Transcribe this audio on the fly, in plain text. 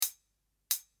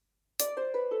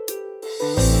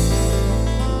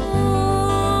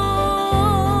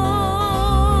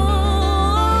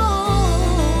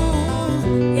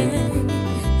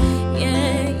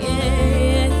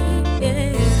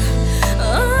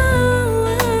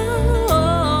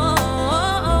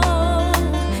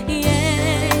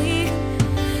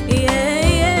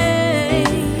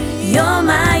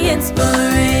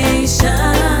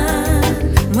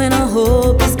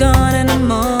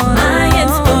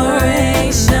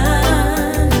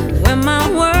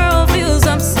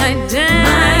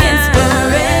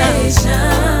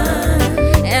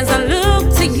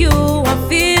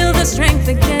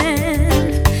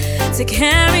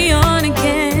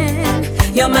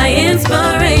my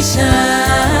inspiration.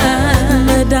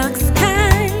 The dark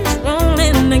skies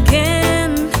rolling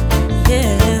again,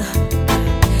 yeah,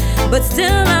 but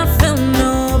still I feel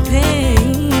no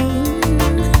pain.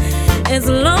 As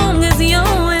long as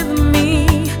you're with me,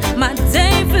 my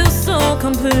day feels so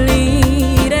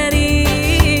complete. At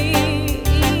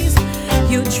ease,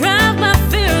 you drive my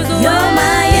fears away. You're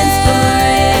my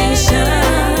inspiration.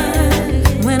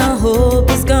 When all hope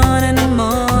is gone in the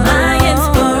morning, My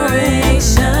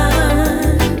inspiration.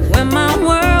 when my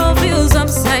world feels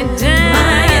upside down,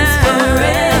 My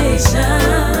inspiration.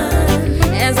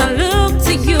 as I look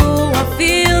to you, I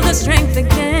feel the strength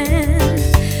again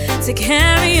to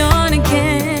carry on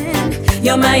again.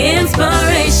 You're my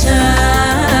inspiration.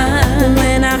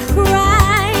 When I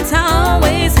write, I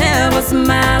always have a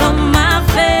smile on my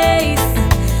face.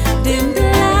 Dim the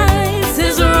lights,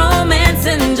 his romance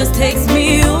and just takes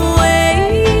me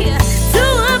away to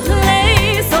a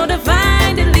place so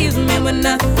divine it leaves me with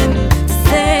nothing to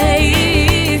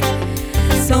say.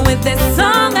 So with this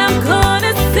song I'm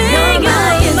gonna sing. You're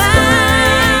my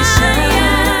inspiration.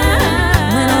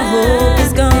 When all hope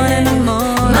is gone in the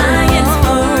morning, My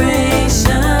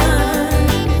inspiration.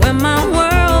 when my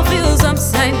world feels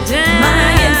upside down, My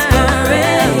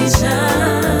inspiration.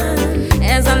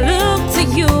 as I look to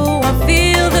you, I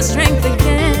feel the strength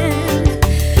again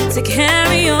to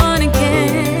carry on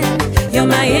again. You're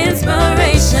my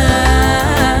inspiration.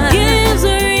 Gives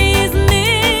a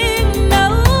reasoning, no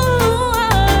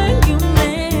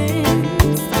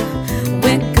arguments.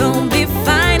 We're gonna be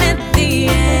fine at the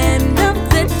end of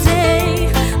the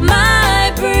day.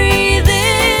 My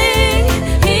breathing,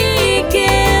 he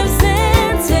gives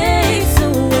and takes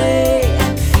away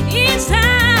each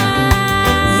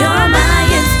time. You're my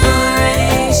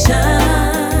inspiration.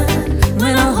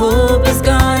 When all hope is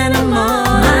gone in the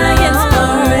morning, My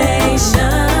inspiration.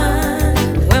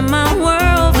 when my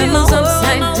world feels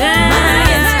upside down, My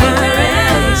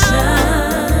inspiration.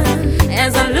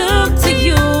 as I look to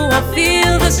you, I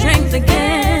feel the strength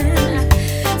again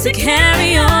to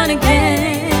carry on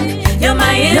again. You're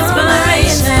my inspiration.